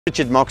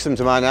Richard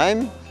Moxham's my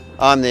name.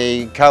 I'm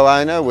the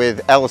co-owner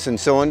with Alison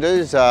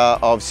Saunders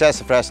of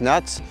Sassafras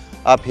Nuts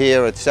up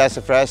here at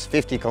Sassafras,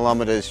 50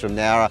 kilometres from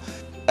Nowra.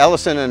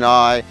 Alison and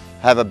I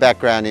have a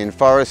background in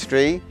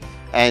forestry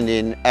and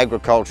in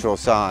agricultural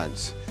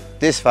science.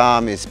 This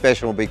farm is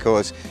special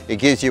because it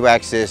gives you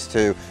access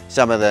to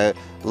some of the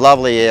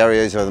lovely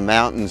areas of the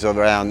mountains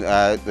around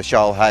the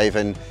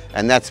Shoalhaven,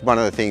 and that's one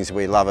of the things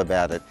we love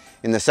about it.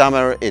 In the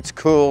summer it's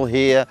cool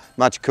here,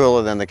 much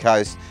cooler than the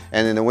coast,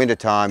 and in the winter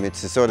time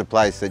it's the sort of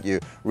place that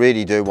you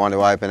really do want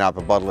to open up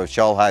a bottle of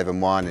Shoalhaven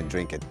wine and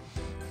drink it.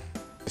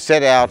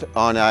 Set out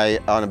on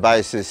a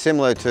basis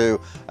similar to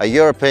a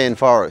European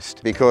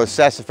forest, because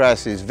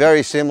Sassafras is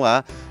very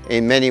similar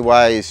in many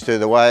ways to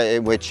the way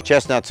in which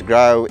chestnuts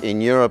grow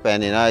in Europe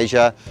and in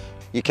Asia.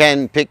 You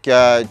can pick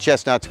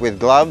chestnuts with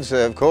gloves,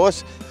 of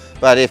course,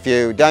 but if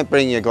you don't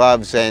bring your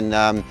gloves,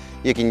 then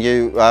you can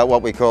use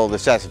what we call the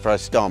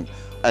Sassafras stomp.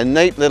 A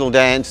neat little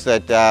dance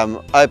that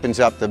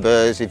opens up the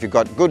burrs. If you've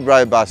got good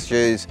robust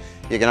shoes,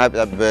 you can open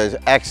up the burrs,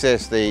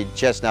 access the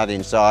chestnut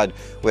inside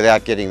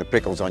without getting the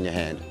prickles on your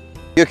hand.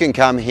 You can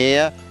come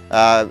here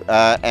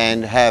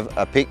and have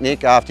a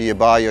picnic after you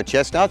buy your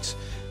chestnuts,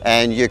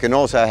 and you can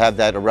also have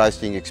that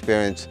roasting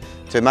experience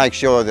to make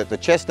sure that the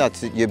chestnuts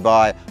that you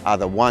buy are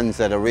the ones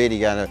that are really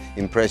going to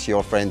impress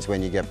your friends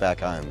when you get back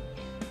home.